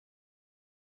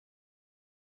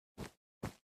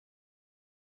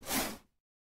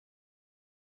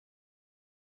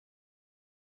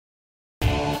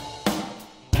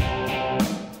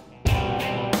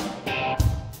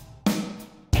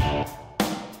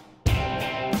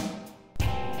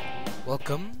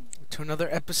Welcome to another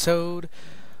episode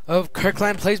of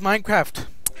Kirkklan Plays Minecraft.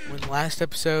 In the last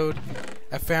episode,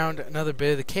 I found another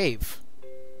bit of the cave.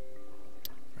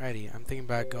 Righty, I'm thinking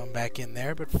about going back in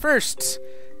there, but first,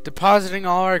 depositing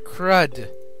all our crud.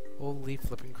 Holy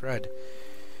flipping crud.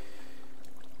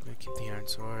 I'm gonna keep the iron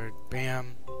sword.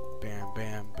 Bam, bam,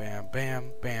 bam, bam,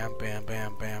 bam, bam, bam,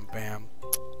 bam, bam, bam.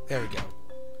 There we go.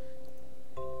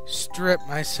 Strip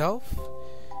myself.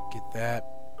 Get that.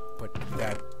 Put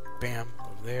that. Bam.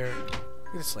 Over there.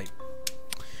 Get a slate.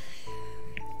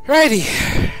 Righty.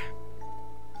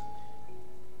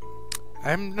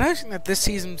 I'm noticing that this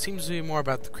season seems to be more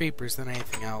about the creepers than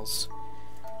anything else.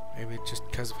 Maybe just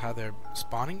because of how they're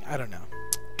spawning? I don't know.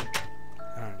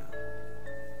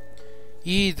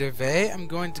 Either way, I'm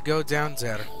going to go down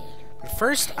there. But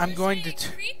first, I'm going to...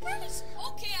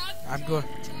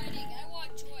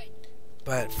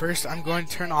 But first, I'm going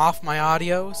to turn off my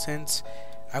audio, since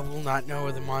I will not know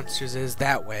where the monsters is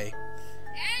that way.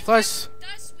 And plus,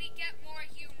 thus we get more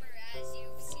humor, as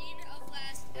you've seen of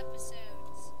last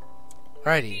episodes.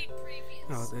 righty.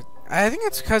 No, I think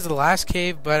it's because of the last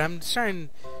cave, but I'm starting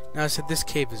to notice that this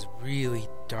cave is really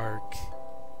dark.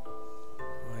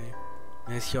 Wait,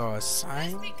 is your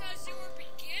sign? That's because you were a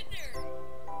beginner.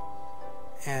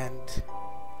 And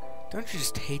don't you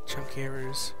just hate chunk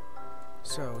errors?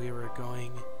 So we were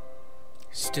going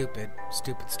stupid.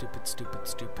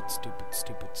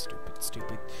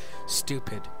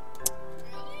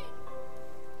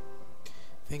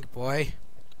 Think, boy.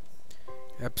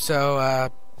 Yep, so,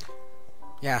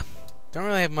 yeah. Don't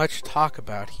really have much to talk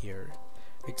about here.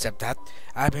 Except that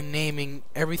I've been naming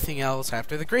everything else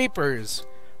after the creepers.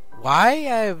 Why?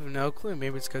 I have no clue.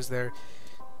 Maybe it's because they're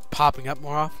popping up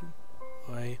more often.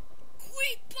 Why?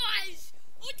 Creepers!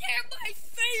 Oh, they're my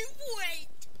favorite!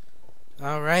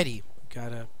 Alrighty.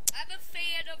 Gotta... I'm a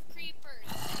fan of creepers.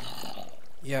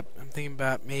 Yep, I'm thinking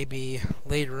about maybe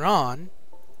later on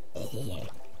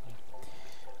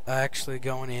actually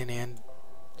going in and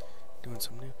doing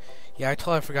something new. Yeah, I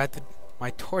totally forgot my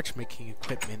torch making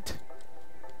equipment,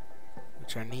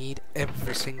 which I need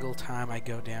every single time I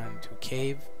go down into a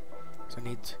cave. So I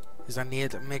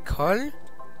need a make hole. I'll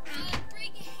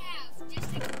bring half,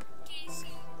 just in case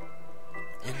you...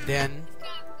 And then...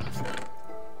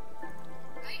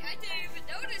 I didn't even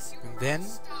notice you were And then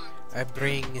stocked. I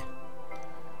bring Wood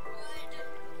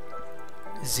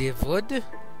the wood.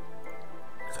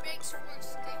 makes 4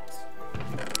 sticks.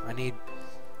 I need,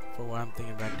 for what I'm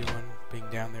thinking about doing, being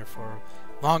down there for a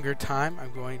longer time,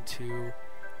 I'm going to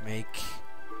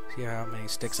see how many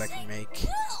sticks I can make.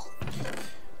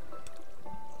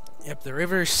 Yep, the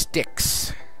river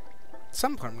Styx. At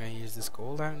some point I'm going to use this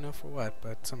gold. I don't know for what,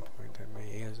 but at some point I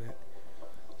may use it.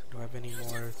 So do I have any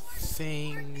more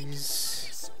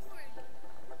things?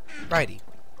 Righty.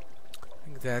 I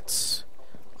think that's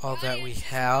all that we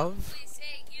have.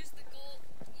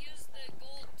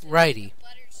 Righty.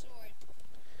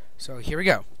 So here we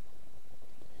go.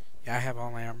 Yeah, I have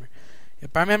all my armor.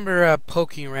 Yep, I remember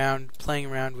poking around, playing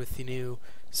around with the new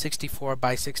 64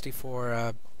 by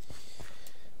 64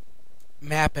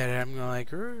 map edit. I'm going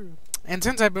like, "Rrr." And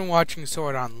since I've been watching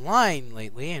Sword Online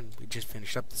lately, and we just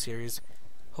finished up the series,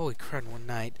 holy crud, one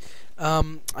night,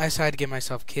 I decided to get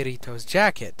myself Kirito's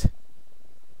jacket.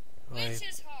 It's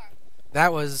his heart.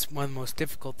 That was one of the most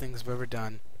difficult things I've ever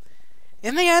done.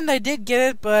 In the end, I did get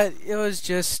it, but it was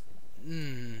just, yeah. I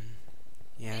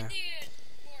needed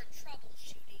more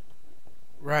troubleshooting.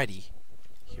 Righty.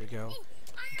 Here we go. Ooh,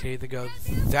 We could either go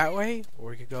that way,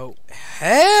 or we could go,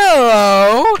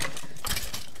 hello!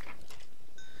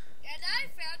 And I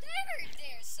found iron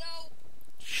there, so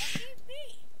lucky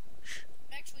me.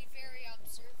 I'm actually very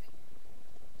observant.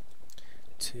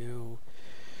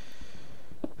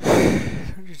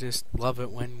 Don't you just love it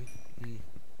when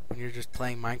you're just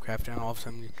playing Minecraft and all of a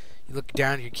sudden you look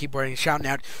down at your keyboard and you're shouting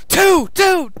out 2,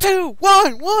 2, 2,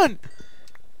 1, 1.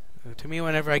 To me,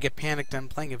 whenever I get panicked I'm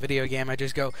playing a video game, I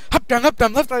just go up, down, left,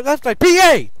 right,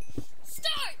 PA.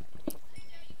 Start.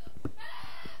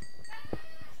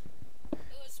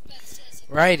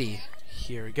 Righty,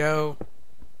 here we go.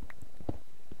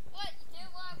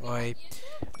 Boy,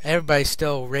 everybody's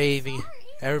still raving.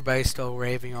 Everybody's still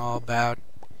raving all about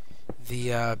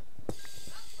the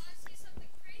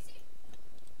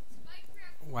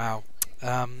wow.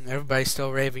 Everybody's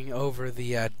still raving over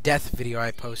the death video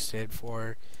I posted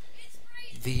for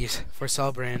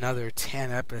celebrating another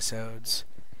 10 episodes.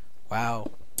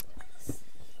 Wow.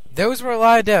 Those were a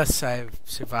lot of deaths I've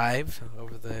survived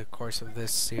over the course of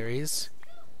this series.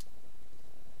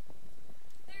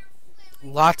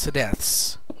 Lots of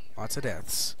deaths. Lots of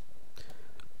deaths.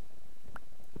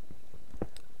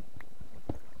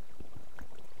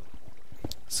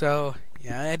 So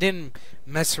yeah, I didn't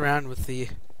mess around with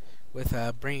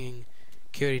bringing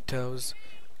Kiritos,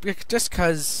 just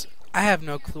because I have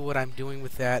no clue what I'm doing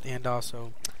with that, and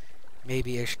also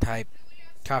maybe ish type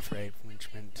copyright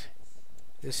infringement.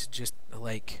 This is just a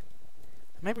lake.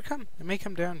 It may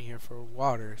come down here for a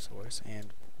water source, and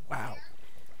wow,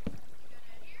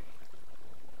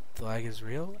 the lag is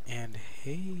real. And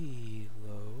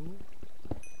Halo,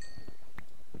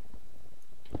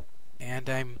 and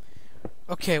I'm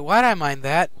okay. Why did I mine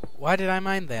that? Why did I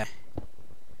mine that?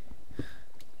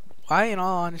 Why, in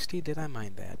all honesty, did I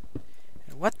mine that?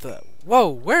 And what the? Whoa!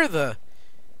 Where the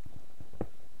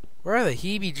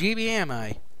heebie-jeebie am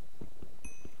I?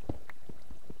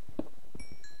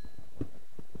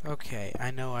 Okay,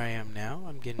 I know where I am now.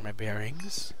 I'm getting my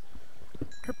bearings.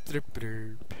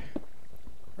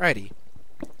 Righty.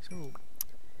 So,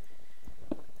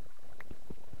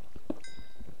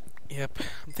 yep,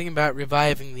 I'm thinking about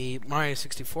reviving the Mario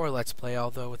 64 Let's Play,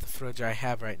 although with the footage I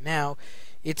have right now,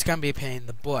 it's gonna be a pain in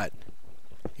the butt.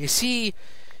 You see,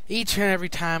 each and every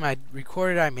time I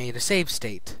recorded, I made a save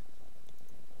state.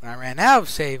 When I ran out of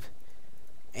save,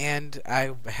 and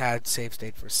I had save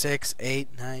state for 6, 8,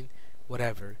 9,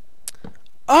 whatever.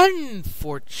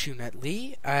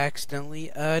 Unfortunately, I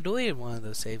accidentally deleted one of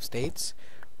those save states,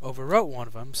 overwrote one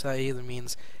of them, so that either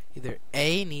means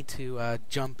A, need to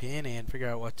jump in and figure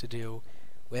out what to do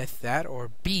with that,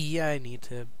 or B, I need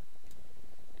to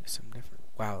do something different.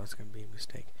 Wow, that's going to be a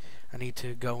mistake. I need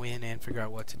to go in and figure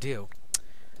out what to do.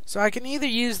 So I can either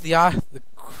use the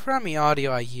crummy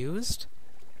audio I used,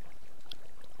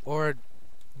 or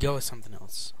go with something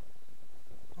else.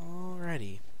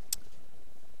 Alrighty.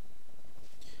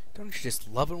 Don't you just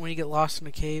love it when you get lost in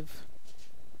a cave?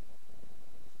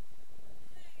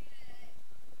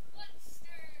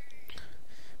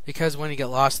 Because when you get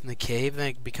lost in the cave, then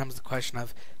it becomes the question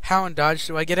of, how in Dodge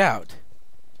do I get out?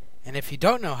 And if you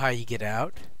don't know how you get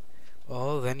out,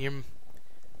 well, then you're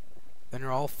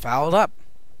all fouled up.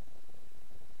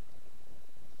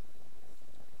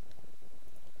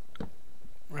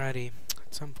 Righty.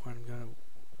 At some point I'm gonna...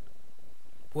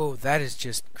 Whoa, that is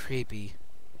just creepy.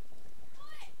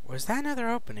 Was that another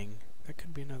opening? That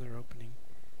could be another opening.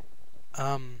 That's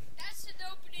an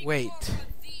opening wait. for a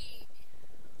ravine.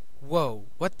 Whoa,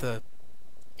 what the...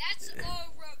 That's a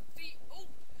ravine. Oh,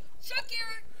 chunk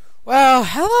error. Well,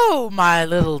 hello, my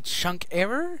little chunk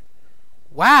error.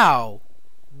 Wow.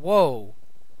 Whoa.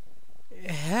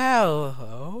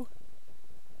 Hello.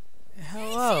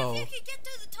 Hello. Hey, see if you can get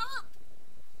to the top.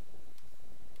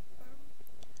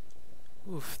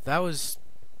 Oof, that was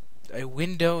a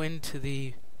window into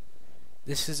the...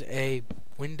 This is a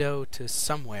window to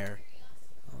somewhere.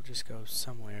 I'll just go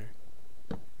somewhere.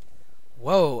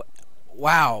 Whoa.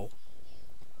 Wow.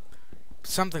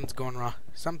 Something's going wrong.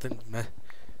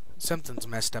 Something's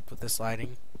messed up with this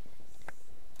lighting.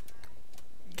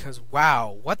 Because,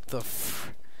 wow, what the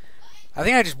I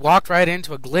think I just walked right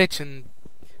into a glitch and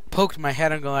poked my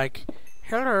head and go like,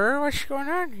 hello, what's going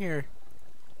on here?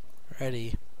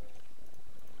 Ready.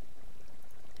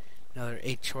 Another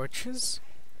 8 torches.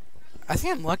 I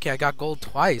think I'm lucky I got gold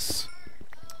twice.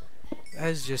 That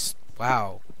is just,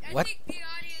 wow. What? I think the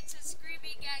audience is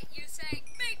screaming at you saying,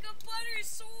 make a butter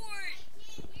sword!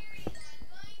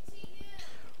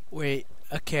 Wait,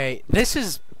 okay, this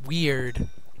is weird.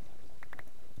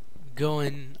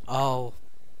 Going all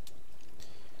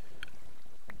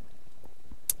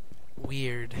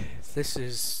weird. This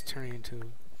is turning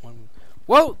into one.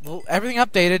 Whoa! Well, everything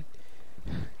updated.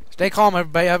 Stay calm,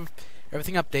 everybody.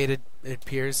 Everything updated. It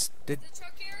appears. The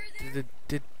truck error there?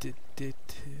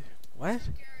 What?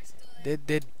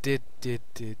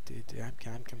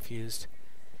 I'm confused.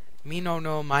 Me no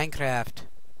Minecraft.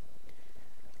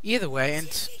 Either way, and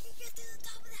See if you can get to the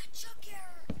top of that truck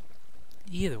error.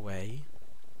 either way.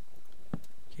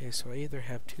 Okay, so I either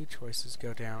have 2 choices: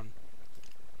 go down.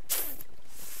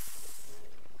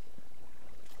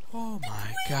 Oh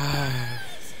my god.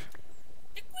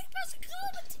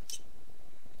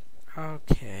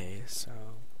 Okay, so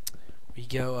we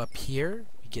go up here.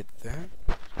 We get that.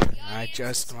 I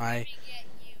adjust my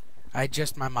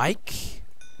mic.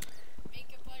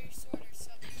 Make a butter sword or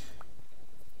something.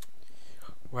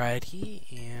 Righty,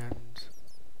 and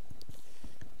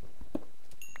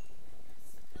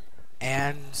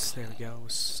there we go.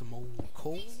 Some more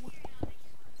coal.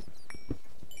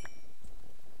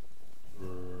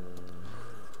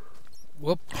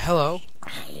 Whoop! Hello.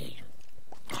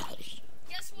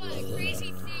 Guess what? A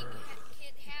crazy thing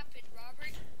can happen,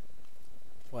 Robert.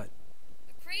 What?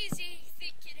 A crazy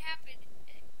thing can happen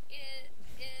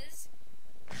is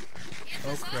if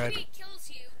Oh, the crud. zombie kills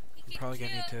you, he can probably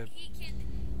gonna need to he can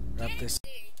wrap get this.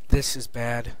 it. This is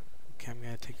bad. Okay, I'm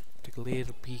gonna take a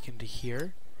little peek into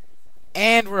here.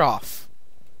 And we're off.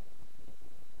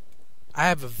 I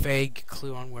have a vague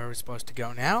clue on where we're supposed to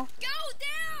go now. Go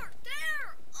there!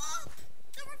 There! Oh,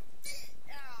 there were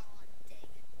oh, dang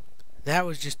it. That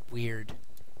was just weird.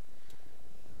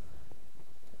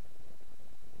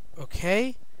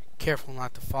 Okay, careful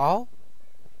not to fall.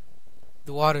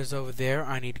 The water's over there.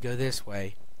 I need to go this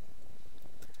way.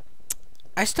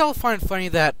 I still find funny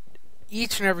that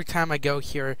each and every time I go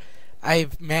here,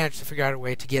 I've managed to figure out a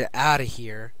way to get out of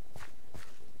here.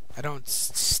 I don't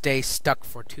stay stuck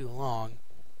for too long.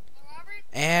 Robert?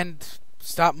 And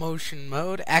stop motion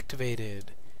mode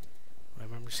activated. I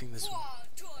remember seeing this one.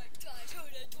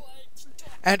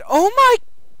 And oh my...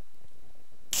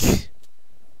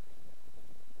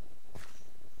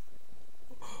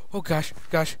 Oh gosh.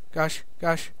 How do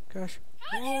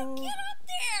you get up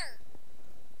there?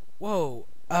 Whoa.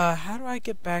 How do I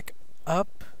get back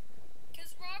up?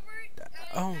 'Cause Robert,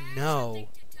 Oh I have no. something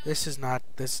to tell This you. is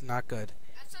not good.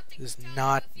 I have something This is to tell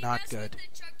not you. If you not mess good. with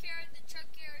the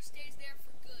Chuck Carrot stays there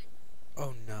for good.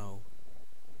 Oh no.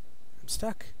 I'm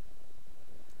stuck.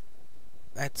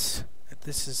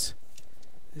 This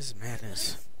is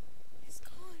madness. He's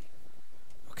going.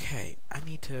 Okay, I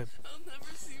need to... I'll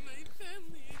never see my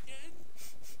family again.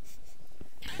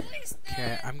 At least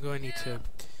Okay, I'm going to need to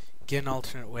get an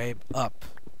alternate way up.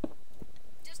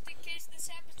 just in case this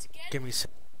happens again. Give me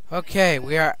some... Okay,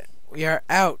 we are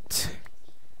out.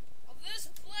 Of this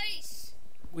place.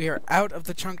 We are out of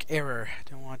the chunk error.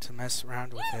 Don't want to mess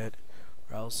around with it,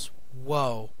 or else...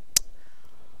 Whoa.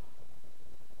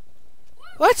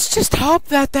 Let's just hope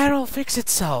that that'll fix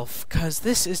itself, cause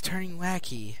this is turning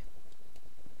wacky.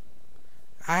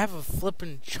 I have a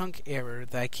flippin' chunk error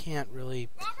that I can't really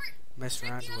Robert, mess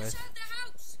check around the other with. side of the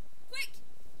house. Quick.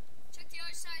 Check the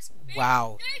other side.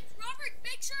 Wow. Hey, Robert,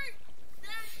 make sure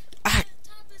Ah. the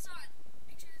top is on.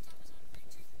 Make sure the top is on. Make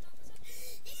sure the top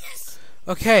is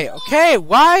on. Yes. Okay,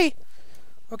 why?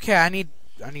 Okay, I need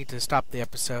to stop the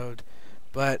episode,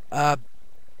 but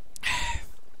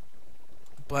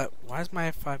but why is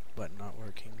my F5 button not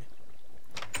working?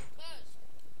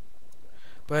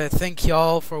 But thank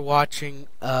y'all for watching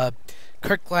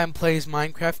Kirkklan Plays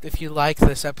Minecraft. If you like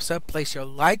this episode, place your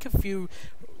like if you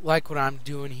like what I'm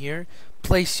doing here.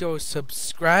 Place your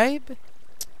subscribe.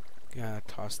 Gonna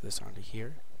toss this onto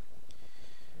here.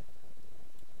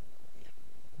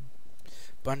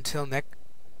 But until next...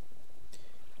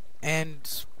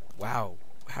 And... Wow.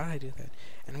 How did I do that?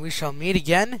 And we shall meet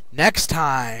again next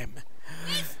time.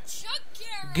 With Chuck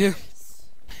Good- Carrots.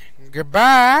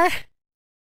 Goodbye.